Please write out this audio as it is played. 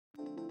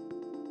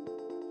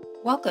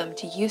Welcome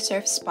to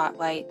USCIRF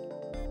Spotlight,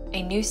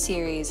 a new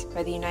series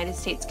by the United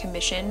States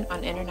Commission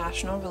on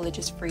International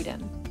Religious Freedom,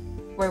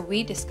 where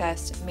we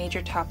discuss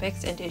major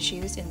topics and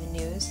issues in the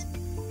news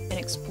and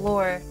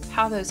explore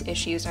how those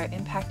issues are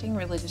impacting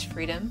religious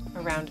freedom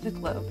around the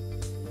globe.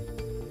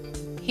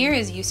 Here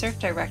is USCIRF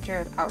Director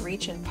of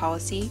Outreach and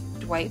Policy,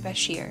 Dwight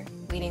Bashir,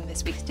 leading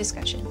this week's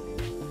discussion.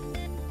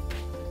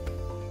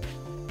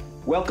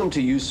 Welcome to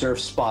USCIRF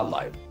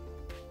Spotlight.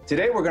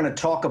 Today we're going to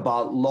talk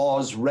about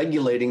laws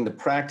regulating the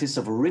practice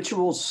of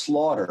ritual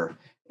slaughter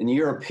in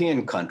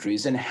European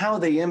countries and how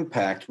they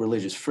impact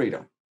religious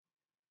freedom.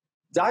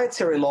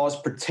 Dietary laws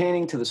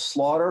pertaining to the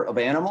slaughter of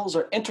animals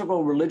are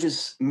integral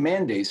religious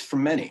mandates for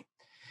many,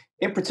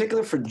 in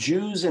particular for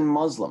Jews and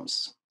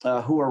Muslims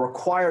who are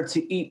required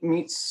to eat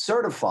meat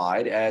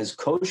certified as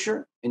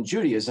kosher in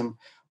Judaism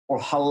or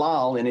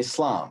halal in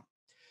Islam.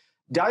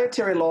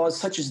 Dietary laws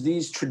such as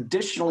these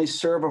traditionally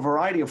serve a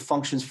variety of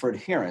functions for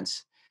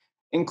adherents,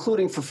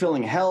 including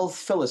fulfilling health,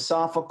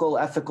 philosophical,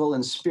 ethical,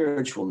 and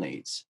spiritual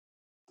needs.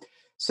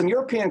 Some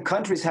European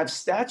countries have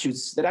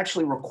statutes that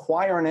actually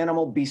require an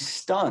animal be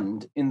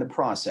stunned in the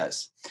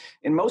process.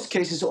 In most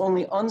cases,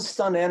 only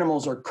unstunned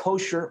animals are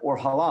kosher or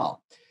halal.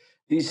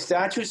 These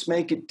statutes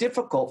make it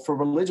difficult for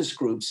religious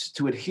groups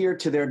to adhere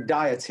to their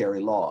dietary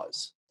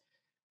laws.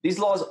 These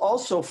laws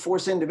also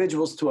force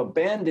individuals to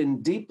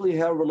abandon deeply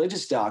held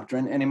religious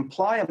doctrine and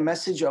imply a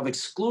message of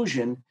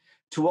exclusion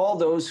to all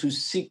those who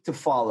seek to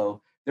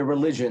follow the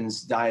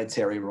religion's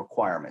dietary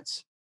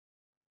requirements.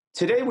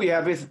 Today we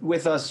have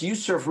with us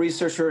USCIRF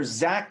researcher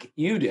Zach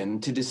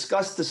Uden to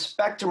discuss the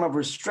spectrum of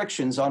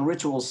restrictions on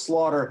ritual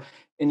slaughter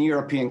in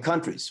European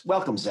countries.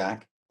 Welcome,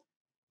 Zach.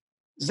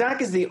 Zach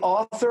is the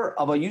author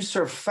of a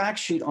USCIRF fact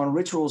sheet on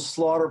ritual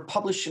slaughter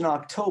published in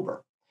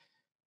October.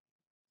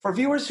 For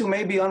viewers who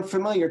may be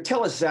unfamiliar,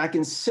 tell us, Zach,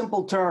 in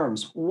simple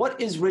terms, what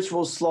is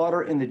ritual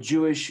slaughter in the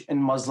Jewish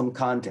and Muslim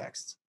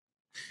contexts?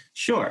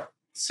 Sure.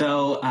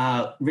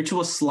 So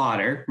ritual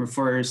slaughter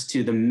refers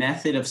to the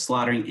method of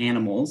slaughtering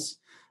animals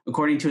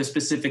according to a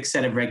specific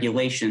set of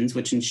regulations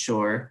which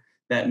ensure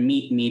that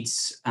meat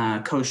meets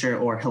kosher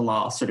or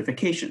halal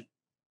certification.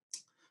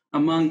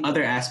 Among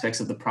other aspects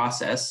of the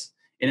process,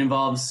 it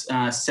involves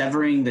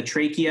severing the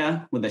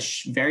trachea with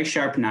a very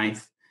sharp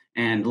knife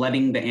and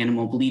letting the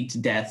animal bleed to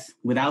death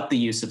without the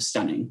use of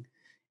stunning.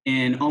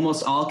 In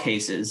almost all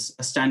cases,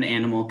 a stunned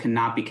animal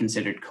cannot be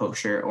considered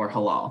kosher or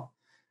halal.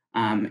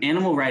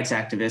 Animal rights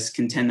activists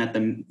contend that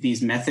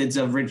these methods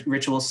of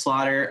ritual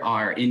slaughter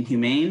are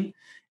inhumane,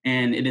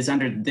 and it is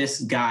under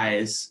this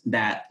guise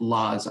that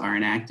laws are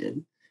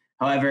enacted.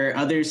 However,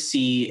 others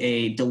see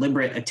a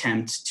deliberate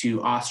attempt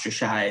to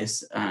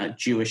ostracize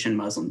Jewish and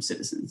Muslim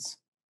citizens.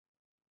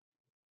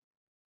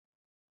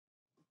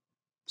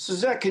 So,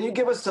 Zach, can you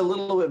give us a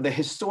little bit of the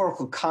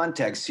historical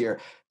context here?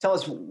 Tell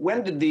us,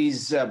 when did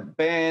these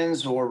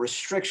bans or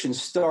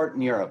restrictions start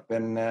in Europe?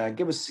 And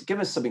give us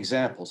some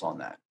examples on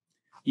that.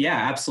 Yeah,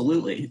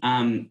 absolutely.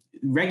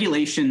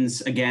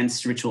 Regulations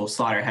against ritual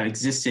slaughter have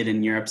existed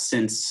in Europe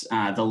since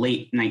the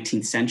late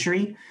 19th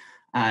century.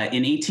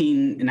 In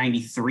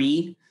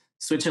 1893,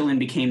 Switzerland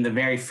became the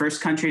very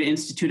first country to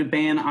institute a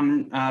ban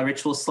on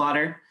ritual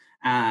slaughter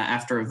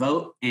after a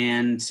vote,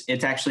 and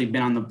it's actually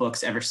been on the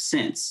books ever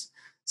since.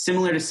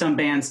 Similar to some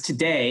bans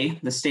today,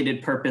 the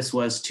stated purpose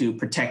was to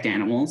protect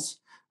animals,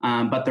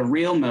 but the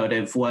real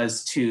motive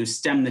was to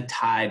stem the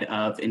tide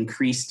of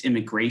increased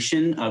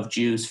immigration of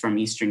Jews from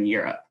Eastern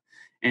Europe.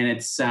 And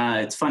it's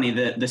funny,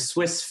 the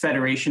Swiss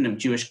Federation of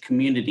Jewish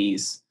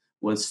Communities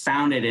was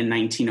founded in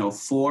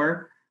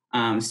 1904,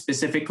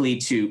 specifically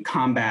to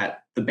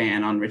combat the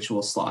ban on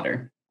ritual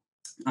slaughter.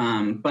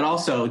 But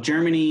also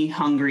Germany,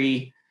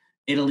 Hungary,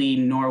 Italy,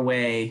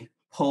 Norway,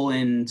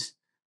 Poland,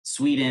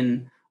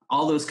 Sweden,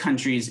 all those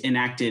countries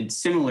enacted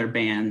similar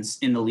bans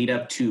in the lead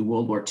up to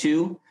World War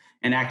II.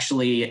 And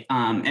actually,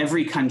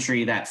 every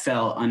country that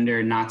fell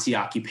under Nazi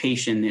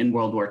occupation in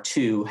World War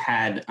II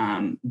had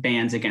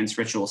bans against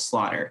ritual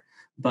slaughter.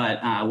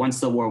 But once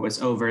the war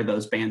was over,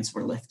 those bans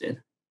were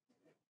lifted.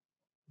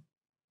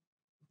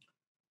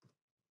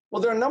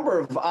 Well, there are a number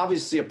of,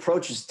 obviously,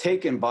 approaches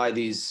taken by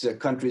these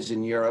countries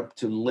in Europe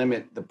to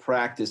limit the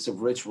practice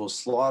of ritual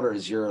slaughter,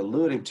 as you're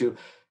alluding to.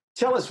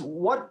 Tell us,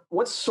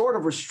 what sort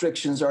of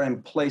restrictions are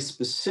in place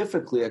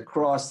specifically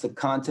across the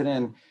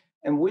continent,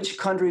 and which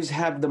countries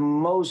have the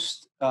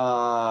most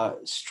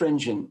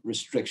stringent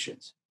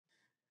restrictions?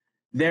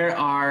 There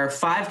are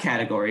 5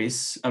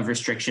 categories of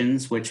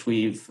restrictions, which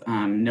we've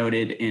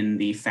noted in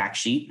the fact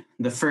sheet.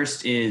 The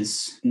first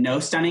is no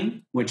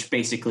stunning, which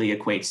basically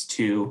equates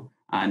to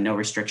no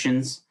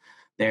restrictions.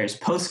 There's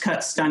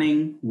post-cut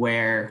stunning,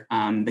 where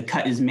the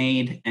cut is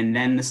made and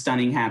then the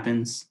stunning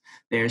happens.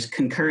 There's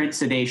concurrent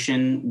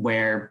sedation,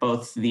 where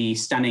both the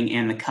stunning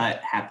and the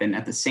cut happen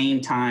at the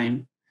same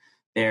time.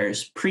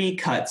 There's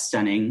pre-cut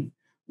stunning,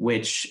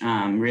 which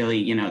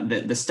really,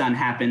 the stun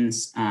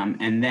happens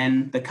and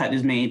then the cut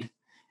is made.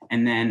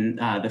 And then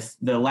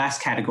the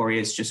last category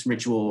is just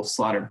ritual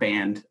slaughter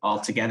banned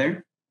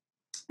altogether.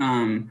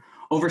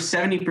 Over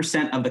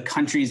 70% of the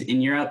countries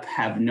in Europe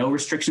have no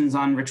restrictions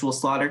on ritual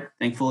slaughter,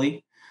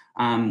 thankfully.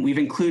 We've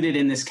included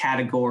in this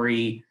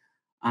category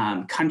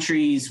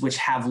countries which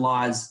have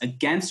laws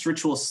against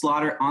ritual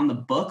slaughter on the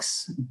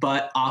books,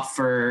 but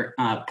offer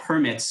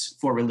permits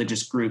for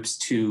religious groups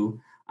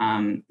to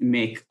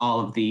make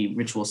all of the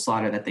ritual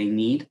slaughter that they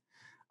need.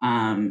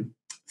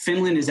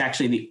 Finland is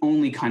actually the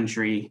only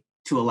country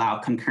to allow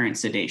concurrent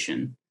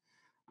sedation.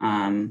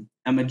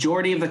 A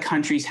majority of the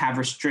countries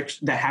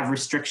that have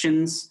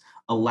restrictions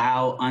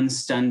allow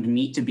unstunned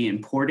meat to be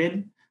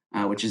imported,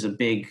 which is a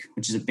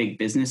big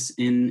business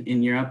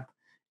in Europe.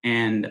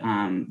 And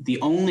the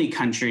only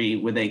country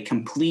with a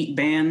complete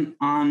ban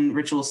on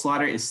ritual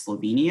slaughter is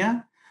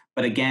Slovenia.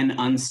 But again,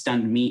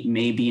 unstunned meat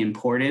may be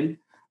imported,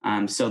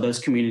 so those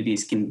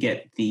communities can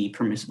get the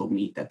permissible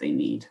meat that they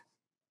need.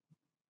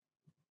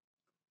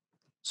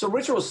 So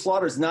ritual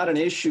slaughter is not an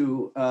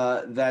issue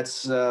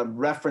that's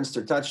referenced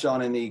or touched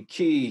on in the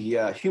key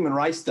human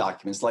rights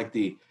documents like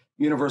the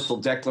Universal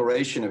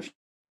Declaration of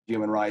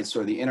Human Rights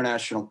or the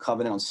International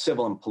Covenant on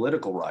Civil and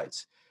Political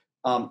Rights.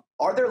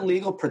 Are there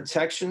legal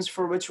protections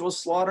for ritual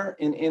slaughter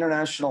in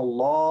international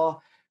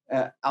law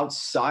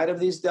outside of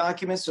these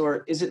documents,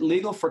 or is it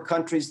legal for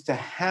countries to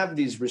have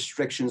these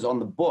restrictions on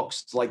the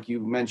books, like you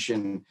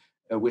mentioned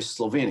with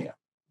Slovenia?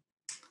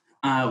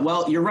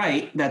 Well, you're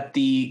right that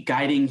the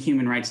guiding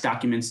human rights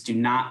documents do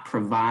not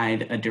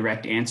provide a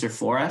direct answer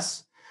for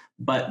us,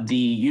 but the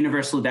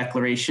Universal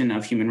Declaration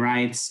of Human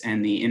Rights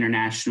and the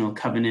International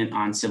Covenant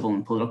on Civil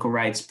and Political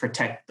Rights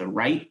protect the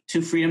right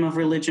to freedom of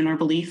religion or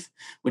belief,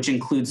 which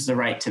includes the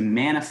right to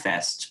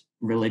manifest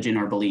religion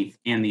or belief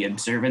and the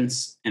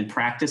observance and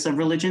practice of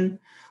religion,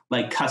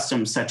 like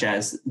customs such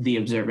as the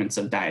observance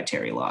of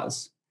dietary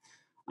laws.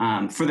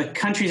 For the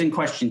countries in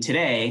question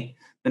today,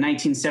 the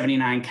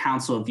 1979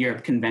 Council of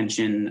Europe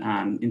Convention,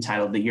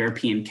 entitled the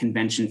European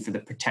Convention for the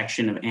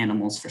Protection of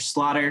Animals for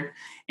Slaughter,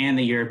 and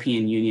the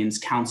European Union's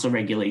Council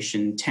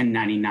Regulation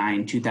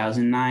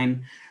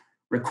 1099/2009,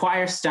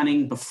 require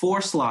stunning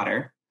before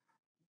slaughter,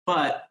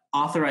 but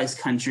authorize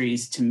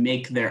countries to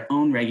make their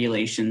own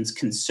regulations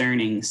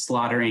concerning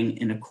slaughtering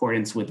in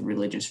accordance with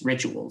religious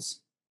rituals.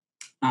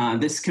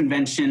 This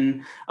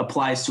convention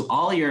applies to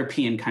all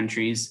European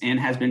countries and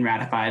has been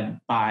ratified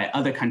by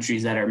other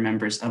countries that are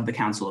members of the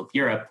Council of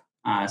Europe,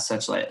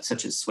 such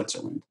as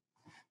Switzerland.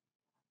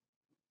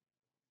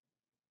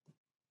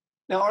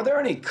 Now, are there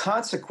any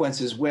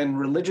consequences when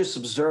religious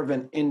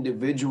observant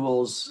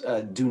individuals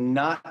do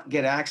not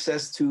get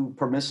access to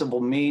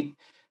permissible meat?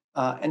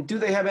 And do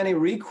they have any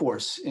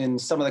recourse in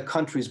some of the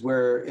countries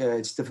where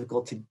it's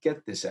difficult to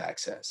get this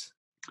access?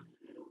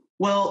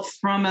 Well,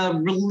 from a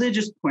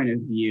religious point of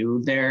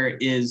view, there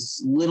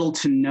is little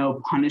to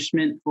no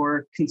punishment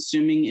for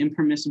consuming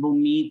impermissible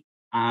meat.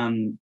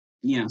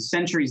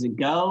 Centuries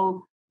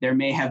ago, there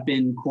may have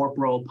been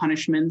corporal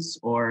punishments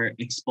or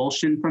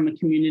expulsion from a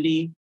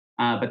community,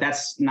 but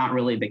that's not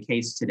really the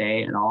case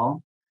today at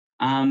all.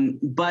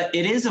 But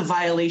it is a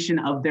violation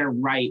of their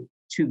right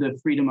to the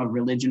freedom of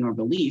religion or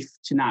belief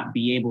to not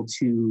be able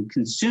to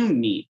consume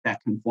meat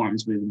that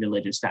conforms with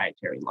religious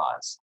dietary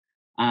laws.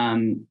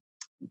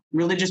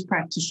 Religious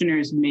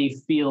practitioners may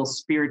feel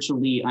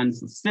spiritually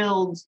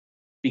unfulfilled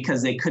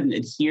because they couldn't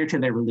adhere to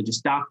their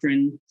religious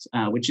doctrines,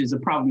 which is a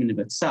problem in of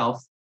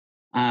itself.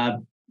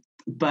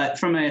 But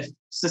from a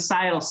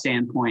societal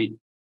standpoint,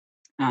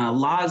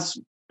 laws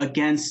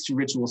against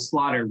ritual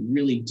slaughter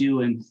really do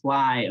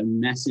imply a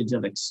message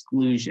of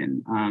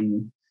exclusion.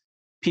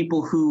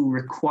 People who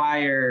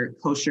require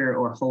kosher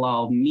or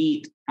halal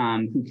meat,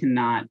 who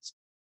cannot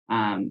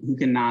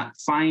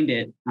find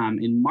it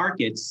in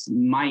markets,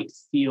 might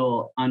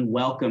feel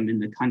unwelcome in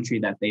the country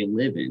that they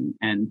live in,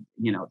 and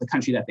the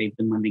country that they've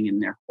been living in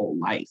their whole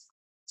life.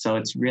 So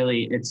it's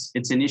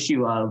an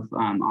issue of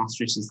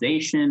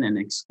ostracization and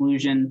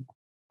exclusion,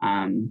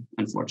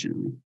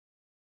 unfortunately.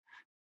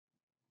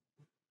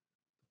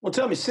 Well,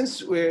 tell me,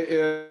 since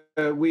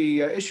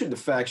we issued the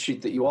fact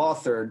sheet that you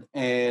authored,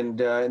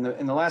 and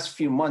in the last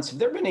few months, have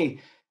there been any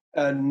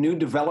new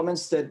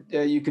developments that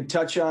you could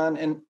touch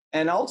on,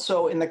 and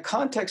also in the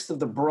context of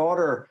the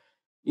broader,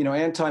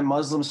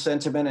 anti-Muslim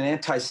sentiment and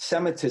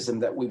anti-Semitism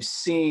that we've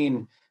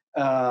seen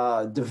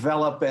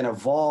develop and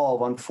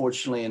evolve,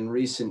 unfortunately, in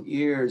recent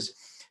years?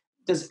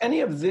 Does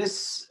any of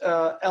this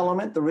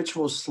element, the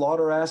ritual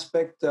slaughter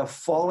aspect,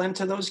 fall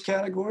into those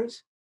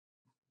categories?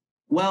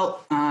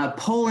 Well,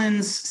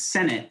 Poland's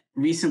Senate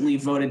recently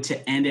voted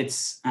to end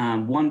its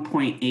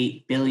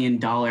 $1.8 billion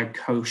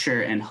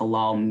kosher and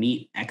halal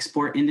meat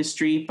export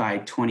industry by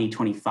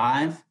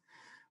 2025.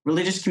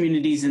 Religious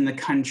communities in the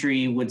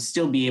country would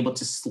still be able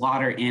to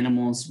slaughter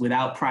animals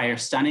without prior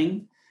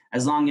stunning,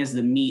 as long as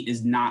the meat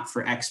is not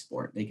for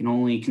export. They can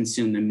only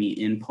consume the meat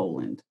in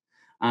Poland.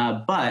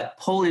 But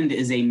Poland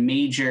is a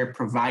major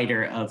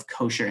provider of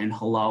kosher and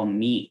halal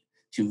meat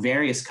to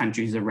various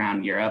countries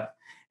around Europe,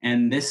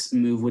 and this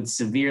move would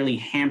severely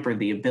hamper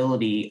the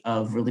ability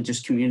of religious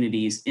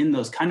communities in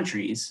those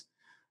countries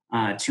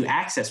to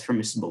access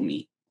permissible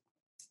meat.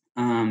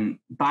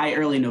 By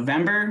early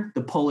November,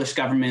 the Polish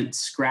government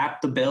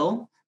scrapped the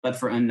bill but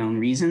for unknown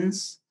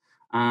reasons.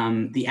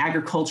 The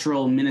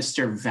agricultural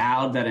minister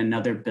vowed that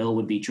another bill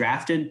would be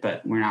drafted,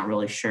 but we're not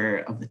really sure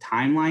of the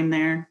timeline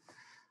there.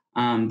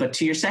 But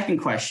to your second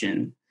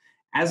question,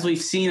 as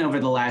we've seen over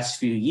the last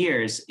few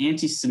years,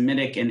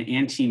 anti-Semitic and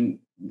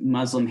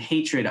anti-Muslim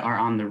hatred are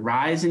on the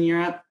rise in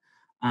Europe.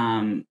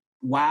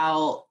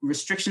 While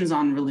restrictions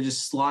on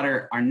religious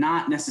slaughter are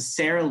not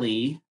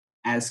necessarily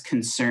as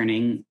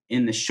concerning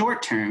in the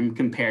short term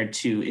compared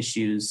to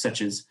issues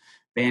such as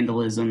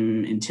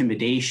vandalism,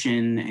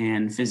 intimidation,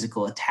 and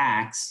physical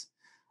attacks,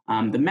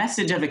 the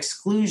message of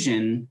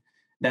exclusion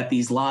that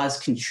these laws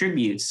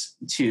contributes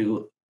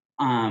to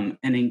an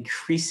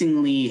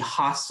increasingly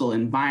hostile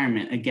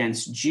environment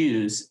against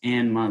Jews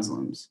and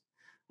Muslims.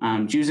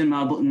 Jews and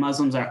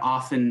Muslims are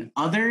often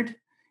othered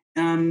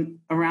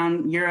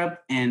around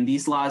Europe, and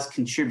these laws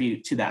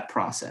contribute to that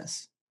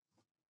process.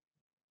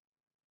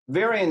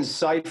 Very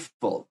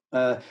insightful.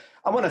 I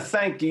want to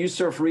thank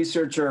USCIRF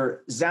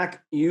researcher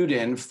Zach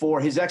Uden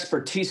for his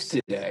expertise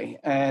today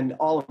and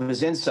all of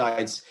his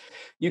insights.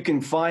 You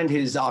can find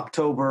his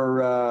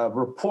October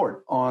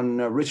report on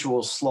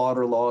ritual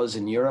slaughter laws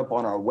in Europe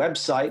on our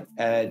website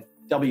at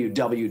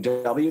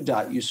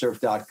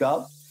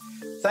www.uscirf.gov.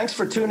 Thanks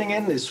for tuning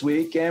in this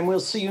week, and we'll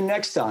see you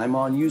next time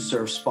on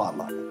USCIRF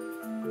Spotlight.